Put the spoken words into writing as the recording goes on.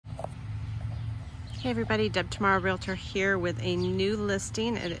Hey everybody, Deb Tomaro, Realtor here with a new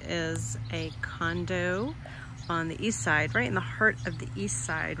listing. It is a condo on the east side, right in the heart of the east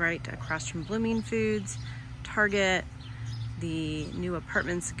side, right across from Bloomingfoods, Target, the new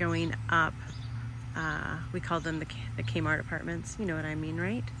apartments going up. We call them the Kmart apartments, you know what I mean,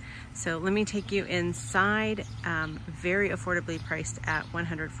 right? So let me take you inside, very affordably priced at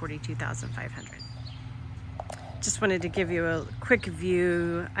 $142,500. Just wanted to give you a quick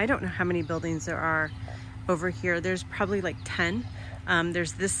view. I don't know how many buildings there are over here. There's probably like 10.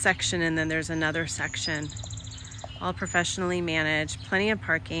 There's this section and then there's another section, all professionally managed, plenty of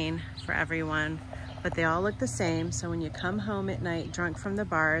parking for everyone, but they all look the same. So when you come home at night drunk from the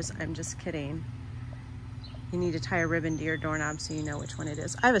bars, I'm just kidding, you need to tie a ribbon to your doorknob so you know which one it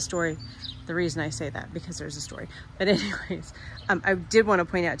is. I have a story. The reason I say that, because there's a story. But anyways, I did want to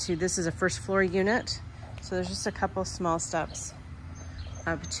point out too, this is a first floor unit. So there's just a couple small steps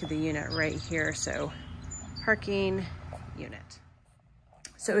up to the unit right here. So parking unit.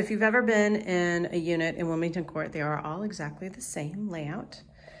 So if you've ever been in a unit in Wilmington Court, they are all exactly the same layout.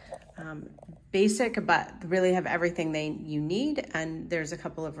 Basic, but really have everything you need. And there's a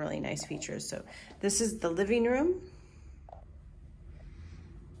couple of really nice features. So this is the living room.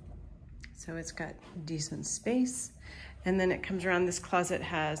 So it's got decent space. And then it comes around, this closet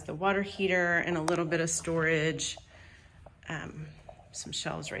has the water heater and a little bit of storage. Some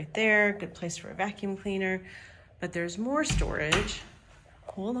shelves right there, good place for a vacuum cleaner. But there's more storage.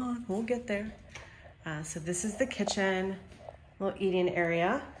 Hold on, we'll get there. So this is the kitchen, little eating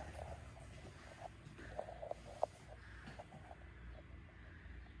area.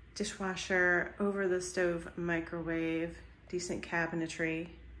 Dishwasher, over the stove microwave, decent cabinetry.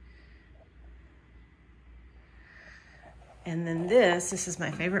 And then this is my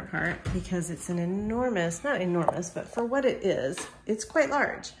favorite part because it's an enormous, not enormous, but for what it is, it's quite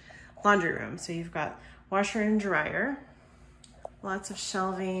large. Laundry room. So you've got washer and dryer, lots of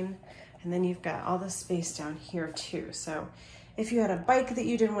shelving, and then you've got all the space down here too. So if you had a bike that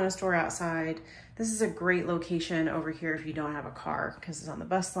you didn't want to store outside, this is a great location over here if you don't have a car because it's on the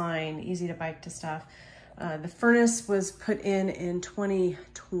bus line, easy to bike to stuff. The furnace was put in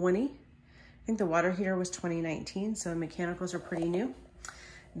 2020. I think the water heater was 2019, so the mechanicals are pretty new.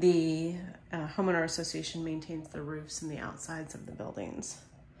 The homeowner association maintains the roofs and the outsides of the buildings.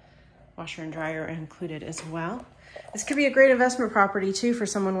 Washer and dryer are included as well. This could be a great investment property too for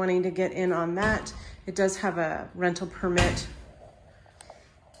someone wanting to get in on that. It does have a rental permit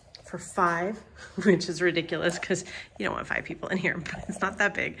for 5, which is ridiculous because you don't want 5 people in here, but it's not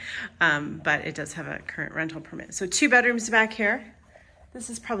that big. But it does have a current rental permit. So 2 bedrooms back here. This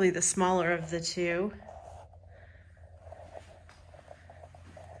is probably the smaller of the 2.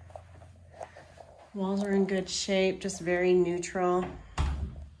 Walls are in good shape, just very neutral.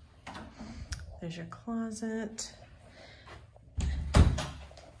 There's your closet. You've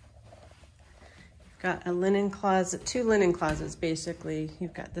got a linen closet, 2 linen closets basically.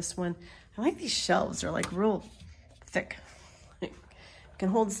 You've got this one. I like these shelves, they're like real thick. Can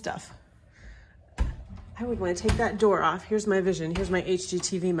hold stuff. I would want to take that door off. Here's my vision. Here's my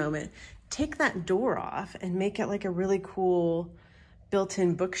HGTV moment. Take that door off and make it like a really cool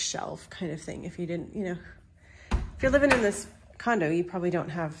built-in bookshelf kind of thing. If you didn't, you know, if you're living in this condo, you probably don't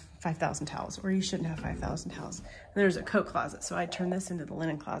have 5,000 towels, or you shouldn't have 5,000 towels. And there's a coat closet. So I'd turn this into the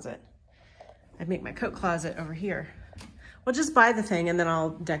linen closet. I'd make my coat closet over here. Well, just buy the thing and then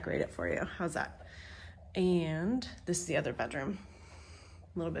I'll decorate it for you. How's that? And this is the other bedroom,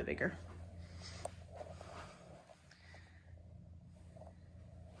 a little bit bigger.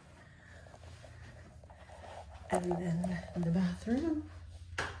 And then the bathroom.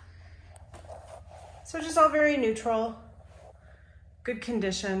 So just all very neutral, good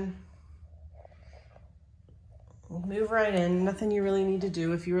condition. We'll move right in, nothing you really need to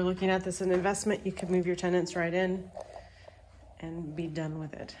do. If you were looking at this as an investment, you could move your tenants right in and be done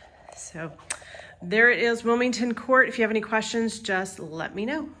with it. So there it is, Wilmington Court. If you have any questions, just let me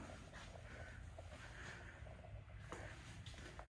know.